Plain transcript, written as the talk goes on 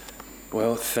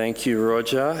Well, thank you,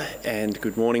 Roger, and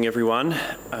good morning, everyone.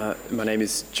 My name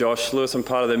is Josh Lewis. I'm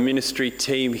part of the ministry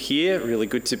team here. Really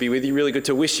good to be with you. Really good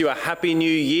to wish you a Happy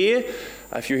New Year.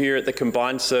 If you were here at the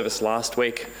combined service last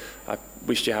week, I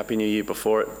wished you a Happy New Year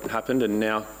before it happened, and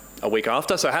now a week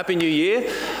after. So Happy New Year.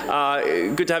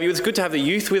 Good to have you. It's good to have the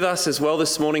youth with us as well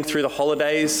this morning through the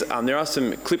holidays. There are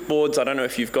some clipboards. I don't know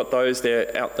if you've got those.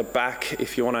 They're out the back.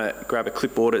 If you want to grab a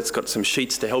clipboard, it's got some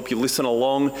sheets to help you listen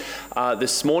along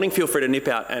this morning. Feel free to nip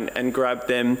out and grab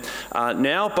them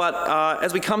now. But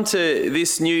as we come to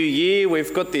this new year,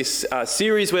 we've got this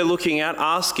series we're looking at,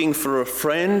 Asking for a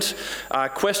Friend.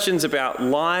 Questions about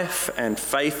life and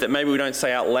faith that maybe we don't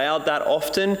say out loud that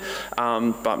often,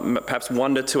 but perhaps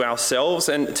wonder to ourselves.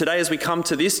 And today, as we come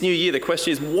to this new year, the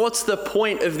question is, what's the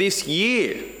point of this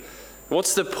year?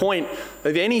 What's the point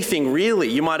of anything, really?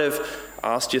 You might have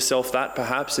asked yourself that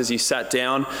perhaps as you sat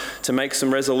down to make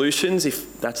some resolutions,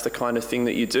 if that's the kind of thing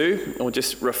that you do, or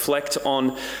just reflect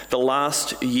on the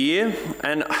last year.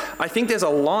 And I think there's a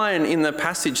line in the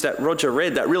passage that Roger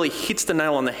read that really hits the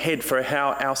nail on the head for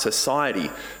how our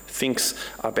society thinks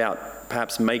about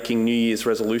perhaps making New Year's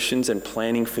resolutions and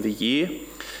planning for the year.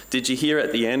 Did you hear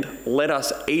at the end? Let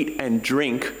us eat and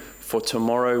drink, for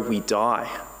tomorrow we die.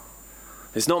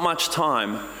 There's not much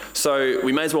time, so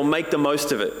we may as well make the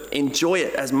most of it. Enjoy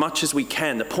it as much as we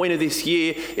can. The point of this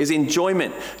year is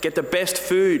enjoyment. Get the best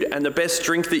food and the best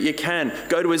drink that you can.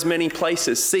 Go to as many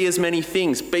places, see as many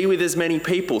things, be with as many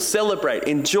people, celebrate,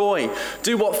 enjoy,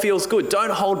 do what feels good.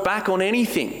 Don't hold back on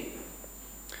anything.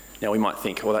 Now we might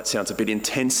think, well, that sounds a bit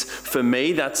intense for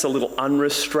me. That's a little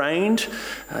unrestrained.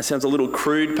 Sounds a little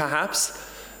crude perhaps.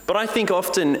 But I think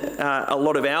often a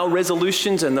lot of our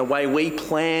resolutions and the way we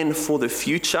plan for the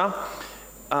future,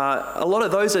 a lot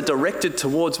of those are directed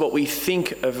towards what we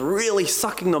think of really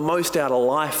sucking the most out of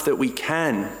life that we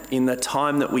can in the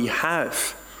time that we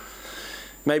have.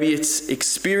 Maybe it's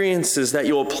experiences that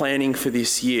you're planning for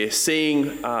this year,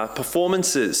 seeing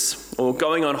performances or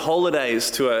going on holidays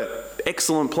to an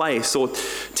excellent place or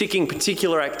ticking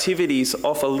particular activities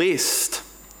off a list.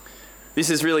 This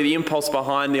is really the impulse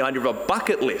behind the idea of a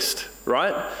bucket list,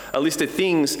 right? A list of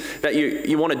things that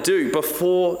you want to do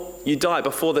before you die,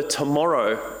 before the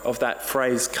tomorrow of that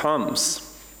phrase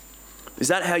comes. Is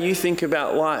that how you think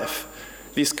about life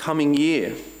this coming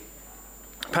year?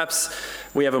 Perhaps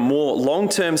we have a more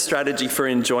long-term strategy for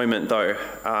enjoyment though,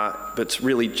 but it's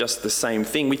really just the same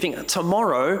thing. We think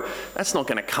tomorrow, that's not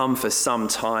going to come for some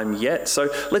time yet. So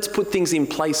let's put things in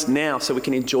place now so we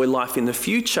can enjoy life in the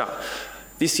future.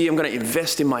 This year I'm going to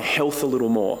invest in my health a little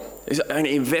more. I'm going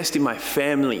to invest in my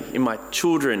family, in my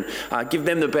children, give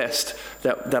them the best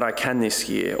that I can this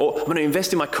year. Or I'm going to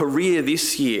invest in my career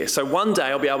this year. So one day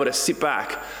I'll be able to sit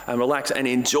back and relax and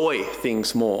enjoy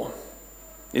things more.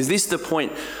 Is this the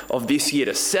point of this year,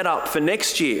 to set up for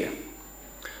next year?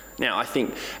 Now, I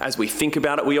think as we think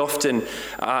about it, we often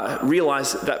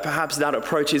realise that perhaps that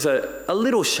approach is a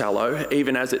little shallow,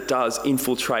 even as it does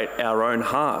infiltrate our own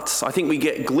hearts. I think we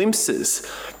get glimpses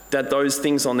that those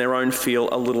things on their own feel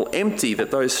a little empty,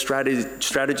 that those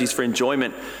strategies for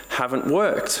enjoyment haven't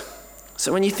worked.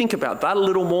 So when you think about that a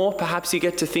little more, perhaps you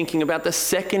get to thinking about the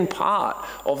second part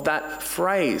of that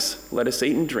phrase, let us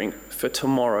eat and drink, for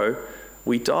tomorrow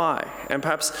we die. And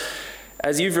perhaps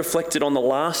as you've reflected on the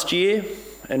last year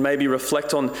and maybe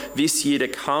reflect on this year to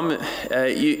come,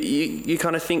 you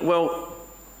kind of think, well,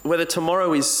 whether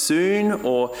tomorrow is soon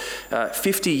or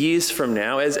 50 years from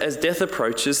now, as death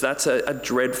approaches, that's a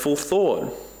dreadful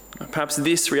thought. Perhaps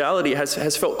this reality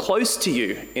has felt close to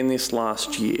you in this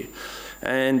last year.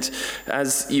 And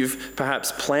as you've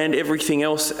perhaps planned, everything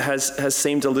else has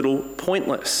seemed a little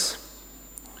pointless.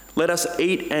 Let us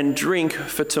eat and drink,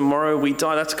 for tomorrow we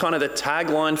die. That's kind of the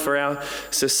tagline for our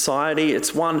society.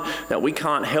 It's one that we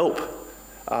can't help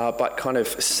but kind of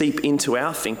seep into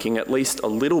our thinking at least a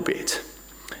little bit.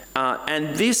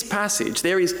 And this passage,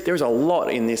 there is a lot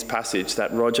in this passage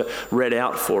that Roger read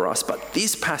out for us, but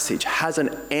this passage has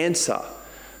an answer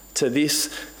to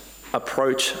this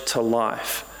approach to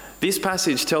life. This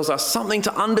passage tells us something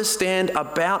to understand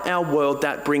about our world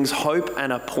that brings hope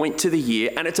and a point to the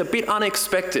year, and it's a bit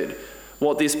unexpected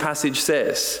what this passage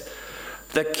says.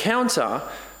 The counter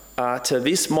to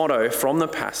this motto from the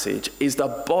passage is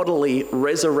the bodily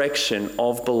resurrection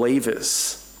of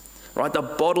believers. Right, the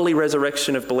bodily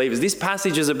resurrection of believers. This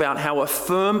passage is about how a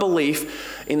firm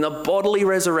belief in the bodily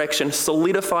resurrection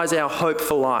solidifies our hope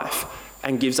for life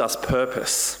and gives us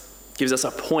purpose, gives us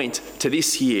a point to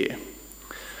this year.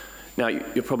 Now,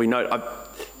 you'll probably note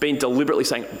I've been deliberately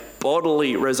saying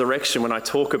bodily resurrection when I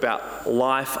talk about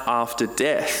life after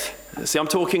death. See, I'm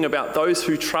talking about those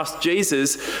who trust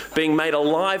Jesus being made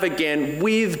alive again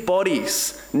with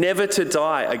bodies, never to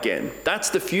die again. That's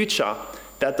the future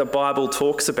that the Bible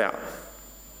talks about.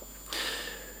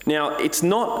 Now, it's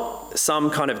not some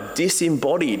kind of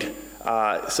disembodied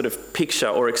sort of picture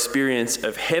or experience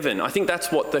of heaven. I think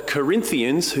that's what the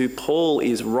Corinthians, who Paul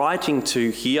is writing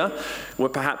to here, were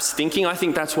perhaps thinking. I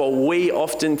think that's what we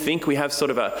often think. We have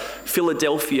sort of a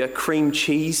Philadelphia cream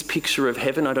cheese picture of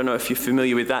heaven. I don't know if you're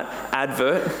familiar with that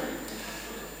advert.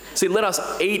 See, let us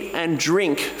eat and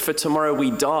drink, for tomorrow we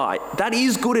die. That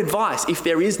is good advice if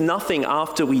there is nothing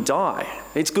after we die.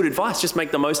 It's good advice. Just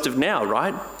make the most of now,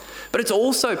 right? But it's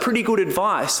also pretty good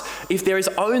advice if there is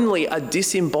only a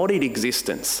disembodied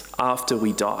existence after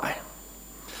we die.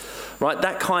 Right?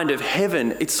 That kind of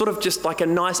heaven, it's sort of just like a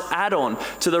nice add-on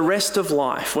to the rest of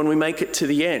life when we make it to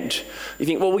the end. You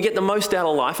think, well, we get the most out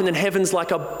of life, and then heaven's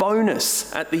like a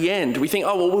bonus at the end. We think,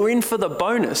 oh, well, we're in for the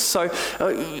bonus, so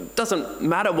it doesn't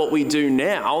matter what we do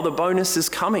now, the bonus is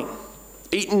coming.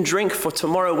 Eat and drink, for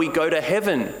tomorrow we go to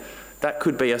heaven. That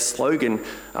could be a slogan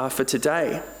for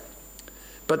today.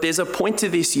 But there's a point to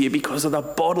this year because of the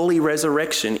bodily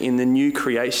resurrection in the new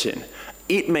creation.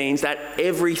 It means that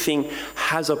everything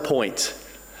has a point.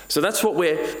 So that's what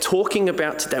we're talking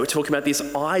about today. We're talking about this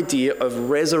idea of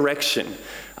resurrection.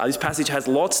 This passage has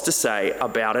lots to say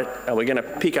about it, and we're going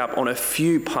to pick up on a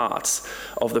few parts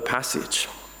of the passage.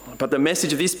 But the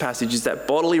message of this passage is that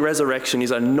bodily resurrection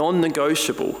is a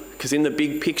non-negotiable, because in the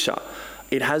big picture,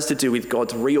 it has to do with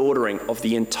God's reordering of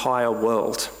the entire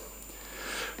world.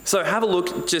 So have a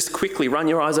look, just quickly, run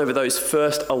your eyes over those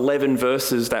first 11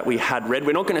 verses that we had read.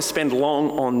 We're not going to spend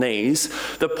long on these.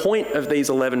 The point of these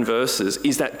 11 verses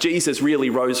is that Jesus really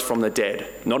rose from the dead.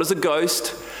 Not as a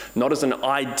ghost, not as an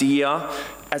idea,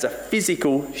 as a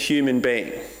physical human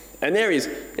being. And there is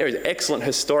excellent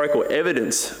historical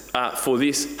evidence for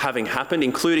this having happened,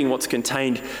 including what's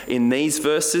contained in these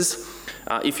verses.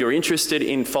 If you're interested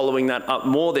in following that up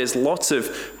more, there's lots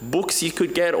of books you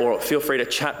could get, or feel free to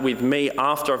chat with me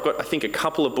after. I've got, I think, a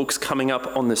couple of books coming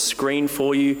up on the screen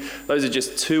for you. Those are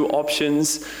just two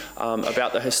options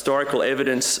about the historical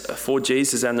evidence for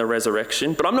Jesus and the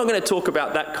resurrection. But I'm not going to talk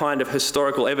about that kind of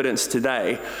historical evidence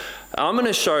today. I'm going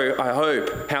to show, I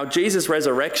hope, how Jesus'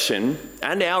 resurrection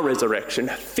and our resurrection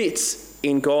fits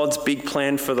in God's big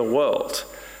plan for the world.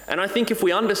 And I think if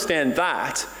we understand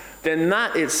that, then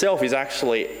that itself is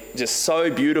actually just so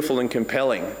beautiful and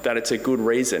compelling that it's a good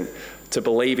reason to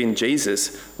believe in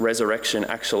Jesus' resurrection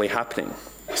actually happening.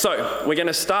 So we're going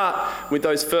to start with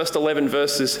those first 11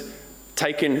 verses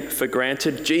taken for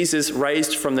granted. Jesus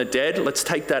raised from the dead. Let's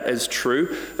take that as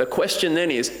true. The question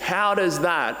then is, how does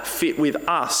that fit with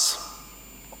us?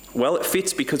 Well, it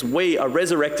fits because we are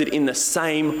resurrected in the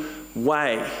same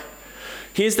way.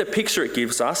 Here's the picture it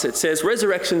gives us. It says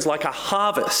resurrection's like a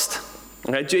harvest.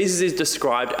 Okay, Jesus is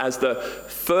described as the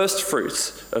first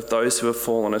fruits of those who have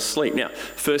fallen asleep. Now,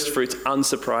 first fruits,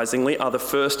 unsurprisingly, are the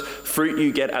first fruit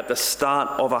you get at the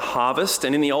start of a harvest.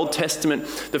 And in the Old Testament,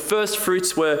 the first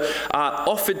fruits were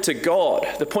offered to God.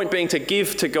 The point being to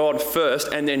give to God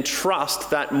first and then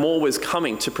trust that more was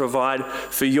coming to provide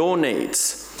for your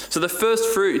needs. So the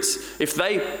first fruits, if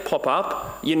they pop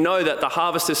up, you know that the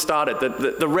harvest has started,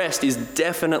 that the rest is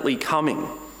definitely coming.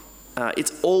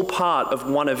 It's all part of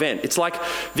one event. It's like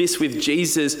this with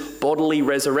Jesus' bodily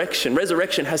resurrection.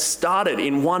 Resurrection has started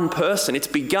in one person. It's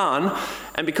begun,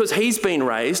 and because he's been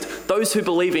raised, those who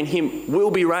believe in him will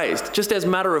be raised. Just as a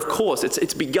matter of course,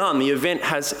 it's begun. The event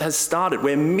has started.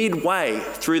 We're midway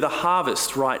through the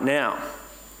harvest right now.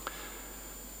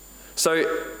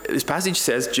 So this passage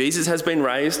says Jesus has been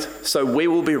raised, so we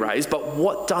will be raised. But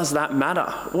what does that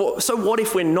matter? So what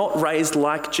if we're not raised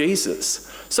like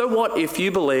Jesus? So what if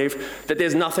you believe that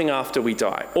there's nothing after we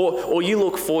die? Or you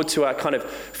look forward to a kind of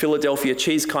Philadelphia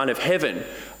cheese kind of heaven.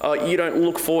 You don't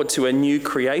look forward to a new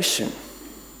creation.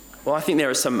 Well, I think there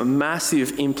are some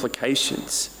massive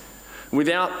implications.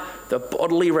 Without the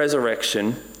bodily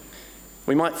resurrection,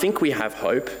 we might think we have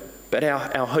hope, but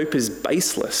our hope is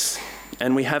baseless.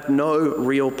 And we have no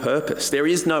real purpose. There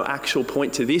is no actual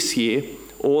point to this year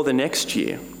or the next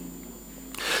year.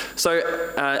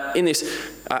 So in this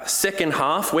second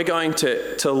half, we're going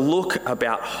to look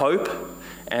about hope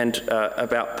and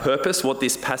about purpose, what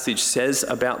this passage says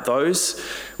about those.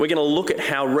 We're going to look at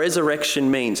how resurrection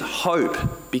means hope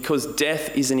because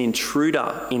death is an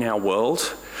intruder in our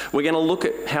world. We're going to look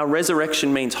at how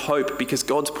resurrection means hope because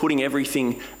God's putting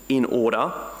everything in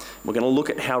order. We're going to look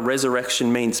at how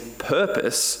resurrection means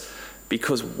purpose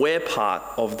because we're part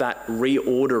of that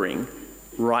reordering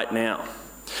right now.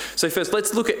 So first,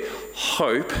 let's look at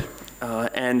hope.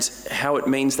 and how it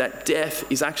means that death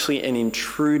is actually an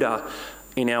intruder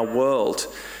in our world.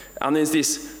 There's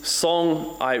this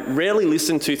song I rarely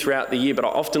listen to throughout the year, but I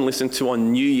often listen to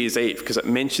on New Year's Eve because it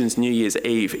mentions New Year's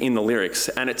Eve in the lyrics.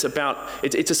 And it's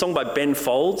a song by Ben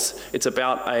Folds. It's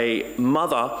about a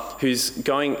mother who's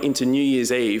going into New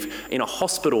Year's Eve in a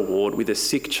hospital ward with a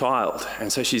sick child.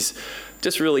 And so she's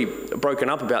just really broken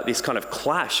up about this kind of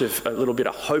clash of a little bit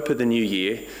of hope of the new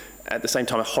year, at the same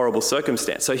time a horrible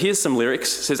circumstance. So here's some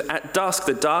lyrics. It says, "At dusk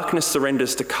the darkness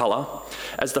surrenders to colour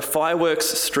as the fireworks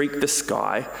streak the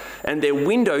sky, and their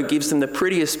window gives them the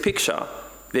prettiest picture.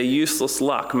 Their useless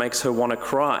luck makes her want to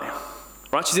cry."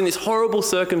 Right? She's in this horrible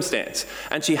circumstance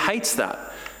and she hates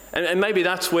that. And maybe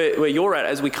that's where you're at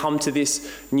as we come to this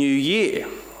new year.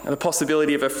 And the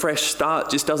possibility of a fresh start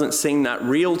just doesn't seem that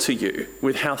real to you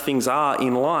with how things are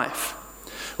in life.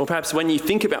 Or perhaps when you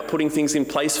think about putting things in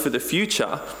place for the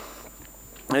future,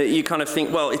 you kind of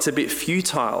think, well, it's a bit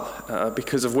futile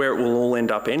because of where it will all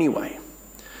end up anyway.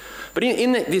 But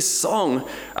in this song,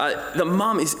 the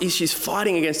mum she's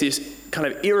fighting against this kind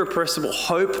of irrepressible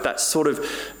hope that sort of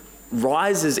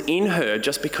rises in her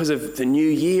just because of the new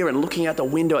year and looking out the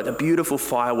window at the beautiful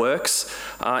fireworks.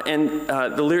 And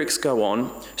the lyrics go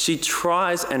on, "She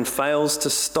tries and fails to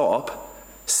stop,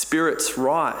 spirits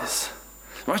rise."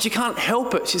 Right? She can't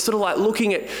help it. She's sort of like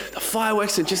looking at the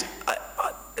fireworks and just,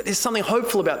 there's something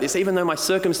hopeful about this, even though my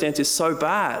circumstance is so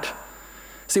bad.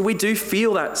 See, we do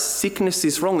feel that sickness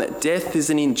is wrong, that death is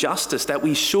an injustice, that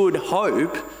we should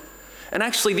hope. And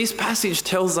actually, this passage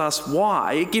tells us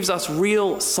why. It gives us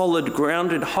real, solid,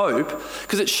 grounded hope,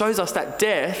 because it shows us that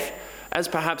death, as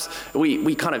perhaps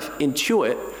we kind of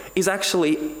intuit, is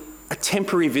actually a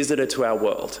temporary visitor to our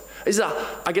world.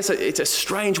 I guess it's a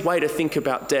strange way to think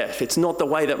about death. It's not the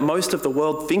way that most of the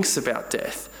world thinks about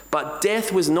death. But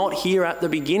death was not here at the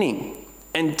beginning,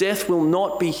 and death will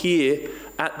not be here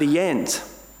at the end.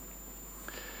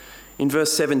 In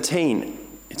verse 17,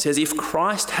 it says, "If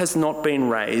Christ has not been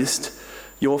raised,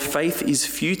 your faith is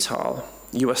futile.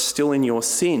 You are still in your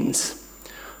sins."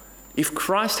 If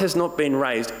Christ has not been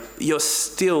raised, you're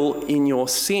still in your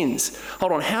sins.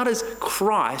 Hold on, how does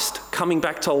Christ coming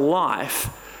back to life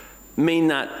mean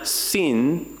that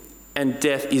sin and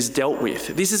death is dealt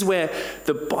with? This is where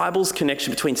the Bible's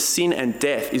connection between sin and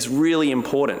death is really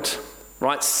important,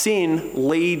 right? Sin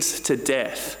leads to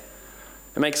death.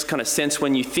 It makes kind of sense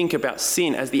when you think about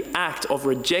sin as the act of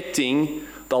rejecting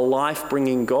the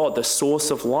life-bringing God, the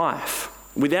source of life.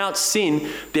 Without sin,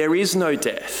 there is no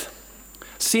death.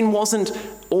 Sin wasn't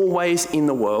always in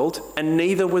the world, and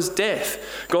neither was death.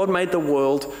 God made the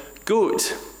world good.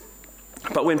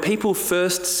 But when people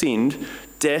first sinned,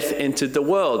 death entered the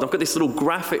world. I've got this little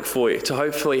graphic for you to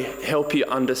hopefully help you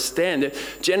understand.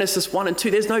 Genesis 1 and 2,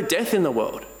 there's no death in the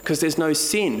world because there's no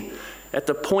sin. At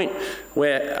the point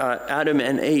where Adam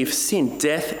and Eve sinned,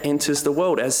 death enters the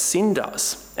world as sin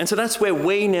does. And so that's where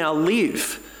we now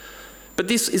live. But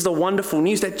this is the wonderful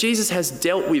news that Jesus has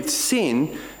dealt with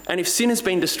sin, and if sin has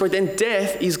been destroyed, then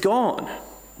death is gone.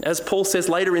 As Paul says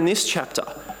later in this chapter,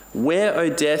 "Where, O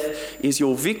death, is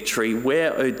your victory?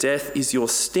 Where, O death, is your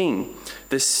sting?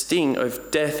 The sting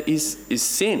of death is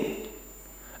sin."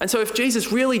 And so if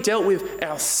Jesus really dealt with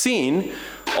our sin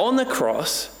on the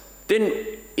cross, then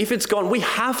if it's gone, we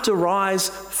have to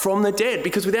rise from the dead,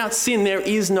 because without sin there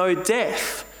is no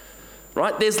death,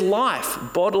 right? There's life,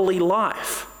 bodily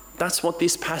life. That's what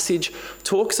this passage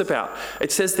talks about.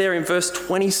 It says there in verse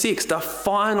 26, the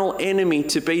final enemy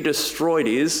to be destroyed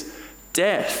is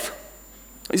death.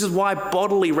 This is why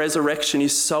bodily resurrection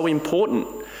is so important.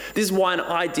 This is why an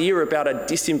idea about a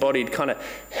disembodied kind of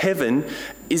heaven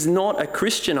is not a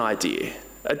Christian idea.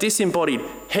 A disembodied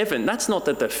heaven, that's not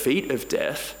the defeat of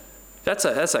death. That's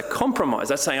a compromise.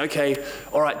 That's saying, okay,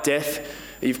 all right, death,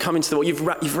 you've come into the world,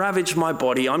 you've ravaged my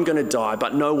body, I'm going to die,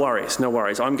 but no worries.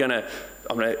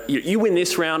 You win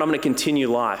this round, I'm going to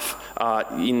continue life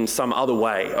in some other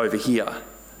way over here.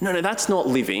 No, that's not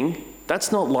living.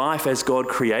 That's not life as God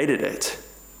created it.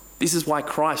 This is why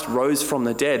Christ rose from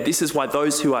the dead. This is why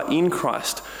those who are in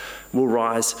Christ will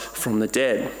rise from the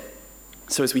dead.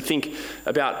 So as we think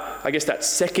about, I guess, that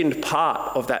second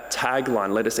part of that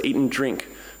tagline, let us eat and drink,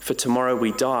 for tomorrow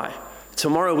we die.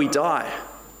 Tomorrow we die.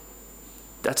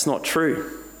 That's not true.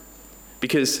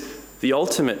 Because the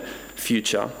ultimate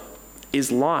future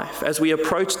is life. As we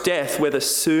approach death, whether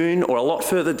soon or a lot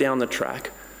further down the track,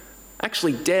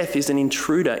 actually death is an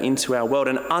intruder into our world,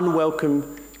 an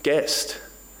unwelcome guest.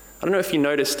 I don't know if you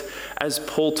noticed, as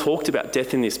Paul talked about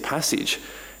death in this passage,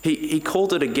 he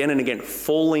called it again and again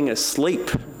falling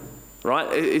asleep,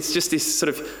 right? It's just this sort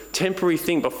of temporary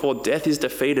thing before death is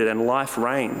defeated and life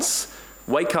reigns.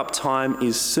 Wake-up time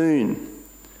is soon.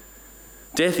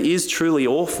 Death is truly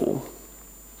awful,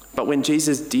 but when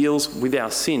Jesus deals with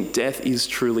our sin, death is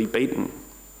truly beaten.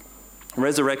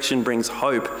 Resurrection brings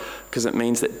hope because it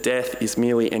means that death is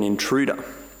merely an intruder.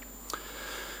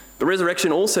 But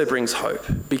resurrection also brings hope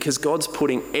because God's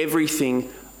putting everything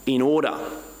in order.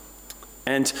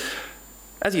 And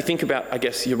as you think about, I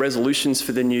guess, your resolutions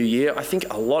for the new year, I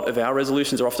think a lot of our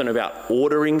resolutions are often about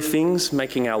ordering things,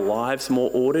 making our lives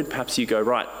more ordered. Perhaps you go,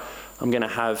 right, I'm going to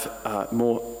have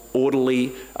more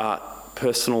orderly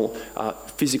personal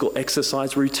physical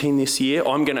exercise routine this year.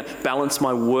 I'm going to balance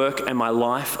my work and my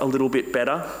life a little bit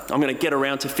better. I'm going to get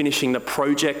around to finishing the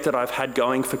project that I've had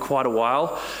going for quite a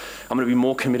while. I'm going to be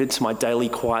more committed to my daily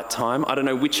quiet time. I don't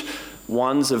know which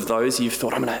ones of those you've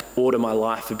thought, I'm going to order my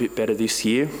life a bit better this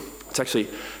year.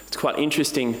 It's quite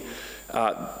interesting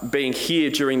being here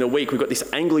during the week. We've got this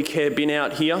Anglicare bin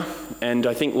out here, and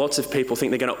I think lots of people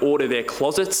think they're going to order their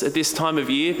closets at this time of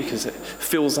year because it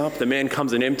fills up. The man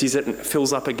comes and empties it and it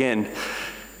fills up again.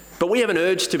 But we have an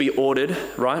urge to be ordered,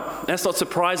 right? That's not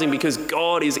surprising because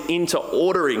God is into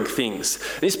ordering things.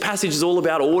 This passage is all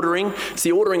about ordering. It's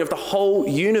the ordering of the whole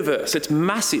universe. It's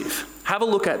massive. Have a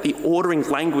look at the ordering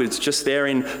language just there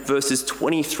in verses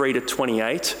 23 to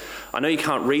 28. I know you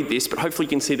can't read this, but hopefully you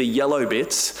can see the yellow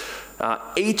bits.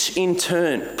 Each in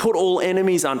turn, put all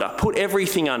enemies under, put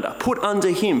everything under, put under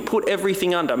him, put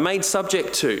everything under, made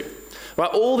subject to.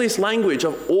 Right? All this language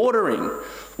of ordering.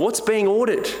 What's being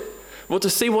ordered? Well, to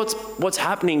see what's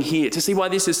happening here, to see why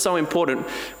this is so important,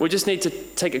 we just need to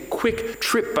take a quick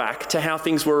trip back to how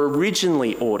things were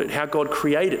originally ordered, how God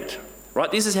created.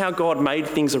 Right? This is how God made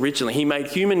things originally. He made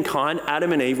humankind,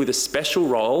 Adam and Eve, with a special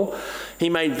role. He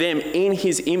made them in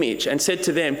his image and said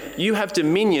to them, you have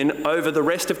dominion over the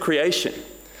rest of creation.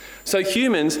 So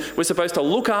humans were supposed to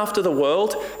look after the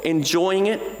world, enjoying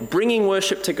it, bringing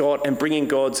worship to God and bringing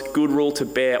God's good rule to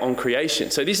bear on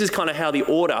creation. So this is kind of how the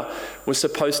order was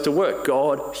supposed to work.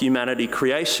 God, humanity,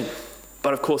 creation.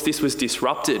 But of course, this was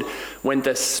disrupted when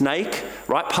the snake,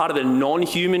 right, part of the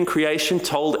non-human creation,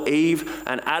 told Eve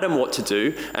and Adam what to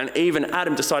do, and Eve and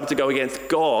Adam decided to go against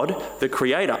God, the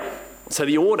creator. So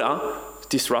the order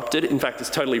disrupted. In fact,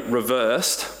 it's totally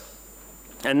reversed.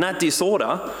 And that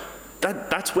disorder,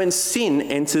 that's when sin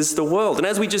enters the world. And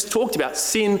as we just talked about,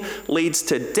 sin leads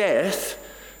to death.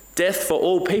 Death for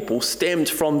all people stemmed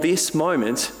from this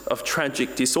moment of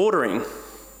tragic disordering.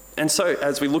 And so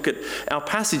as we look at our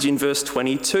passage in verse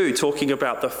 22, talking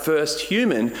about the first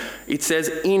human, it says,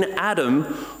 in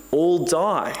Adam all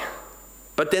die.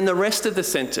 But then the rest of the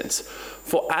sentence,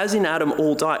 for as in Adam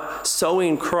all die, so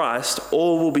in Christ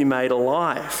all will be made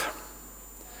alive.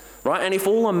 Right? And if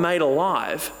all are made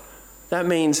alive, that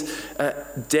means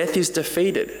death is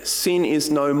defeated, sin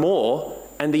is no more,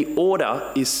 and the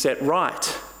order is set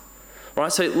right.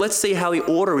 Right, so let's see how the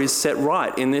order is set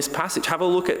right in this passage. Have a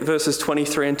look at verses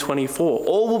 23 and 24.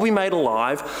 All will be made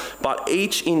alive, but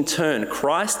each in turn.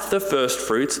 Christ the first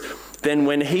fruits, then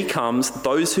when he comes,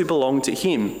 those who belong to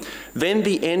him. Then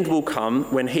the end will come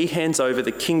when he hands over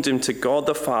the kingdom to God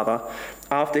the Father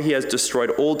after he has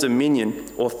destroyed all dominion,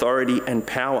 authority and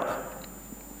power.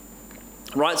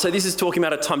 Right, so this is talking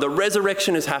about a time. The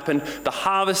resurrection has happened. The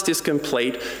harvest is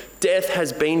complete. Death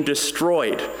has been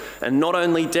destroyed. And not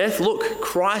only death, look,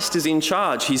 Christ is in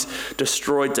charge. He's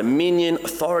destroyed dominion,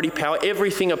 authority, power,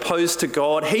 everything opposed to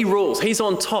God. He rules. He's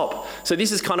on top. So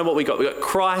this is kind of what we got. We got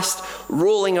Christ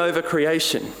ruling over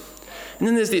creation. And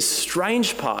then there's this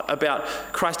strange part about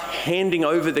Christ handing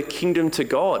over the kingdom to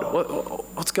God.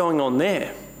 What's going on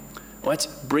there? Well, it's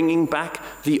bringing back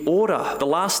the order. The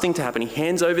last thing to happen, he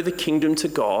hands over the kingdom to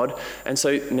God. And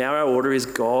so now our order is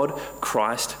God,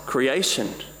 Christ,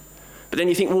 creation. But then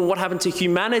you think, well, what happened to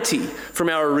humanity from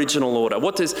our original order?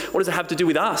 What does it have to do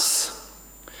with us?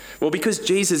 Well, because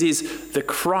Jesus is the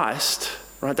Christ,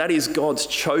 right? That is God's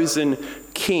chosen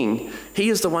king. He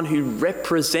is the one who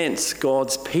represents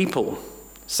God's people.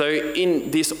 So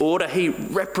in this order, he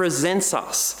represents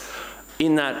us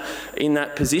in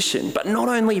that position. But not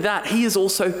only that, he is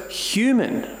also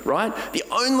human, right? The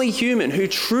only human who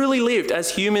truly lived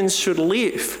as humans should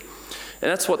live.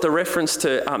 And that's what the reference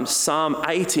to Psalm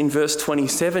 8 in verse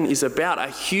 27 is about,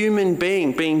 a human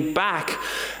being back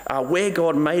where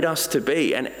God made us to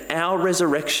be. And our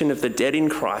resurrection of the dead in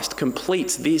Christ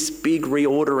completes this big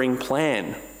reordering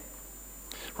plan.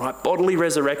 Right? Bodily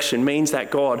resurrection means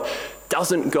that God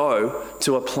doesn't go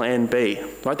to a plan B.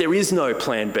 Right? There is no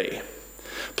plan B.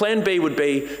 Plan B would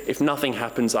be if nothing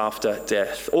happens after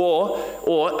death,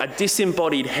 or a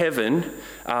disembodied heaven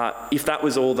if that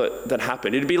was all that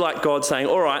happened. It'd be like God saying,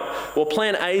 all right, well,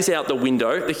 plan A's out the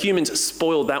window. The humans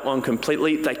spoiled that one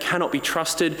completely. They cannot be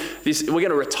trusted. We're going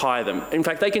to retire them. In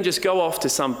fact, they can just go off to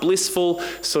some blissful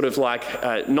sort of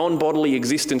like non-bodily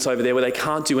existence over there where they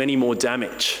can't do any more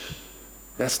damage.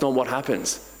 That's not what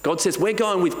happens. God says, we're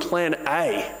going with plan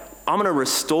A. I'm going to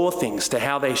restore things to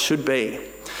how they should be.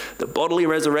 The bodily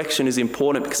resurrection is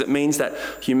important because it means that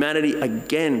humanity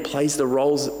again plays the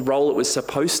role it was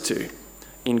supposed to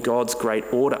in God's great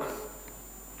order.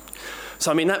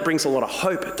 So, I mean, that brings a lot of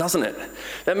hope, doesn't it?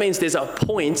 That means there's a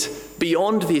point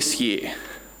beyond this year.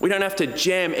 We don't have to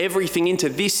jam everything into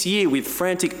this year with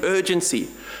frantic urgency.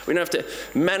 We don't have to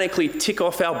manically tick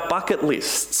off our bucket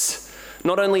lists.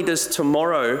 Not only does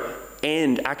tomorrow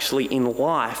end actually in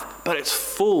life, but it's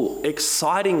full,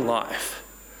 exciting life.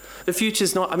 The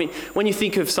future's not, I mean, when you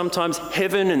think of sometimes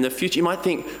heaven and the future, you might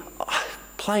think,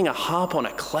 playing a harp on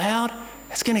a cloud,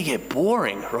 it's going to get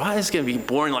boring, right? It's going to be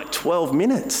boring like 12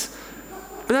 minutes.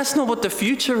 But that's not what the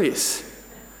future is.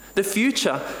 The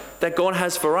future that God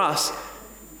has for us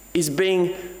is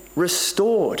being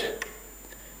restored.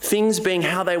 Things being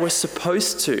how they were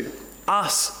supposed to.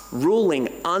 Us ruling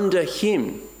under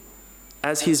him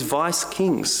as his vice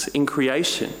kings in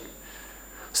creation.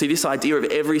 See, this idea of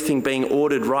everything being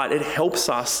ordered right, it helps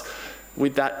us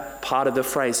with that part of the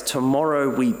phrase, tomorrow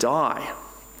we die,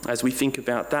 as we think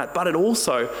about that. But it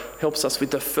also helps us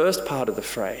with the first part of the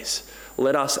phrase,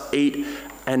 let us eat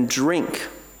and drink,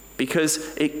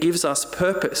 because it gives us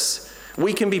purpose.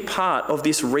 We can be part of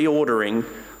this reordering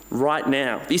right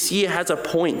now. This year has a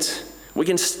point. We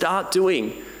can start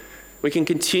doing, we can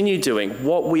continue doing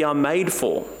what we are made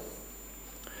for.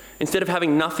 Instead of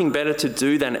having nothing better to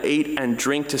do than eat and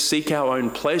drink to seek our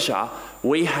own pleasure,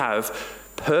 we have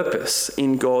purpose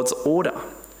in God's order.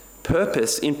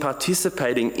 Purpose in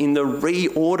participating in the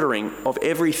reordering of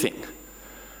everything.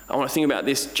 I want to think about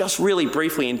this just really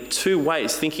briefly in two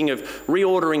ways, thinking of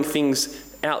reordering things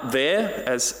out there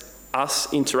as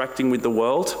us interacting with the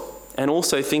world, and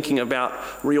also thinking about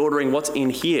reordering what's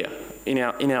in here, in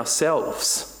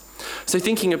ourselves. So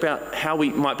thinking about how we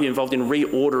might be involved in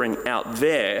reordering out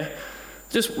there,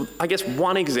 just, I guess,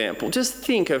 one example. Just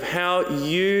think of how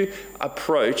you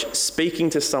approach speaking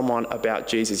to someone about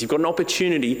Jesus. You've got an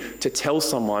opportunity to tell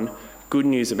someone good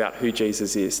news about who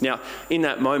Jesus is. Now, in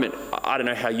that moment, I don't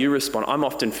know how you respond. I'm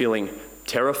often feeling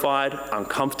terrified,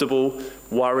 uncomfortable,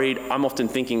 worried. I'm often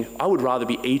thinking, I would rather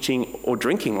be eating or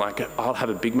drinking, like I'll have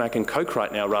a Big Mac and Coke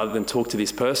right now rather than talk to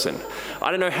this person.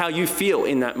 I don't know how you feel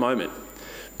in that moment.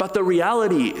 But the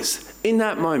reality is, in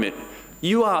that moment,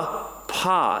 you are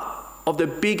part of the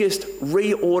biggest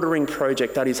reordering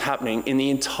project that is happening in the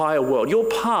entire world. You're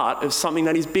part of something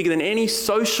that is bigger than any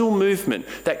social movement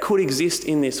that could exist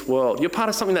in this world. You're part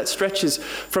of something that stretches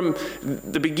from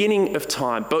the beginning of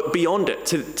time, but beyond it,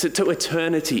 to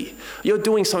eternity. You're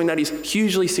doing something that is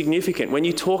hugely significant. When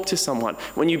you talk to someone,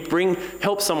 when you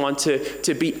help someone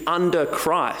to be under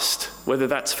Christ, whether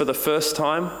that's for the first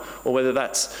time or whether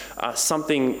that's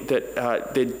something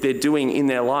that they're doing in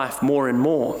their life more and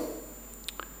more.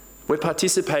 We're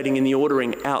participating in the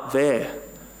ordering out there,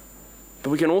 but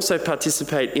we can also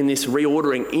participate in this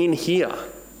reordering in here,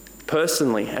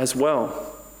 personally as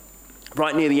well.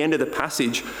 Right near the end of the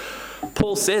passage,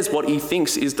 Paul says what he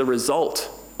thinks is the result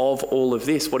of all of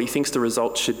this, what he thinks the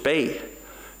result should be.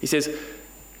 He says,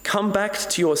 come back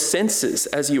to your senses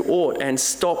as you ought and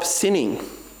stop sinning.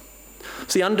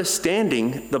 See,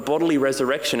 understanding the bodily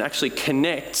resurrection actually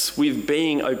connects with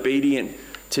being obedient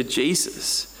to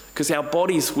Jesus, because our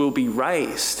bodies will be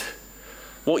raised.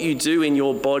 What you do in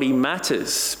your body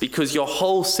matters, because your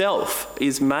whole self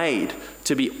is made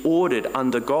to be ordered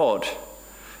under God.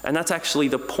 And that's actually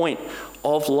the point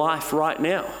of life right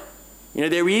now. You know,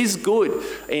 there is good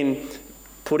in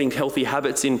putting healthy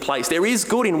habits in place. There is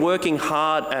good in working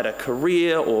hard at a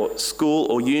career or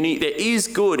school or uni. There is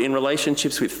good in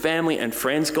relationships with family and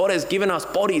friends. God has given us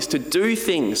bodies to do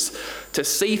things, to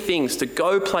see things, to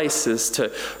go places,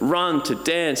 to run, to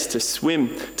dance, to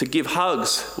swim, to give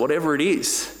hugs, whatever it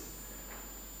is.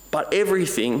 But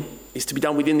everything is to be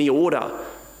done within the order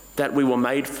that we were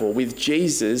made for, with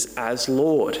Jesus as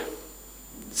Lord.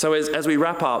 So as we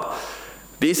wrap up,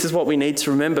 this is what we need to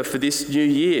remember for this new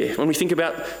year. When we think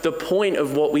about the point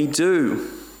of what we do,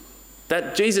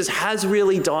 that Jesus has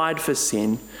really died for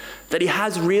sin, that he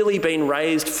has really been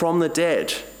raised from the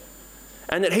dead,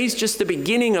 and that he's just the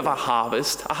beginning of a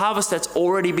harvest that's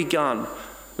already begun.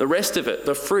 The rest of it,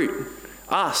 the fruit,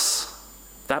 us,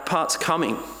 that part's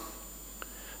coming.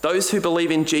 Those who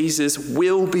believe in Jesus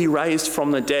will be raised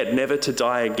from the dead, never to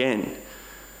die again.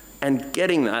 And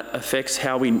getting that affects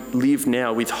how we live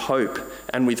now with hope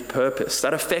and with purpose.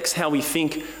 That affects how we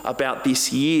think about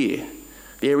this year.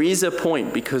 There is a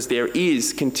point because there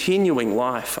is continuing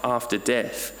life after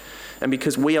death, and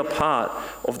because we are part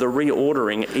of the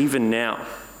reordering even now.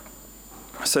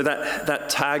 So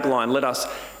that tagline, let us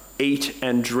eat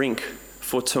and drink,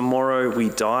 for tomorrow we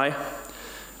die,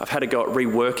 I've had to go at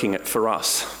reworking it for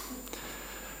us.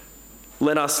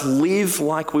 Let us live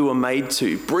like we were made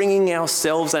to, bringing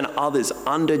ourselves and others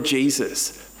under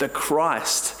Jesus, the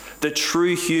Christ, the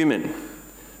true human.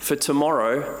 For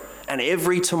tomorrow and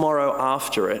every tomorrow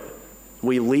after it,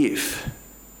 we live.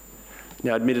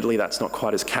 Now, admittedly, that's not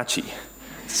quite as catchy.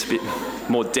 It's a bit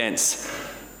more dense.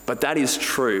 But that is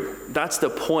true. That's the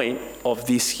point of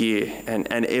this year and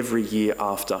every year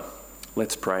after.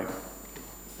 Let's pray.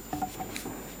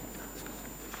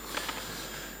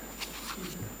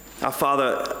 Our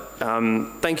Father,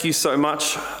 thank you so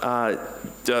much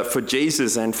for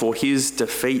Jesus and for his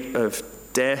defeat of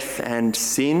death and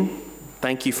sin.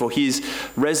 Thank you for his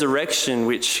resurrection,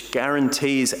 which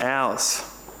guarantees ours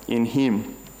in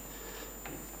him.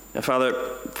 Now, Father,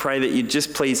 pray that you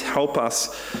just please help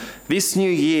us this new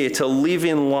year to live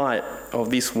in light of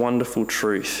this wonderful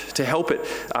truth, to help it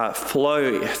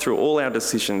flow through all our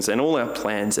decisions and all our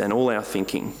plans and all our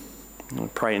thinking. I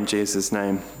pray in Jesus'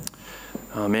 name.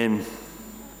 Amen.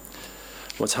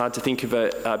 Well, it's hard to think of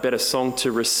a better song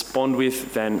to respond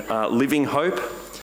with than Living Hope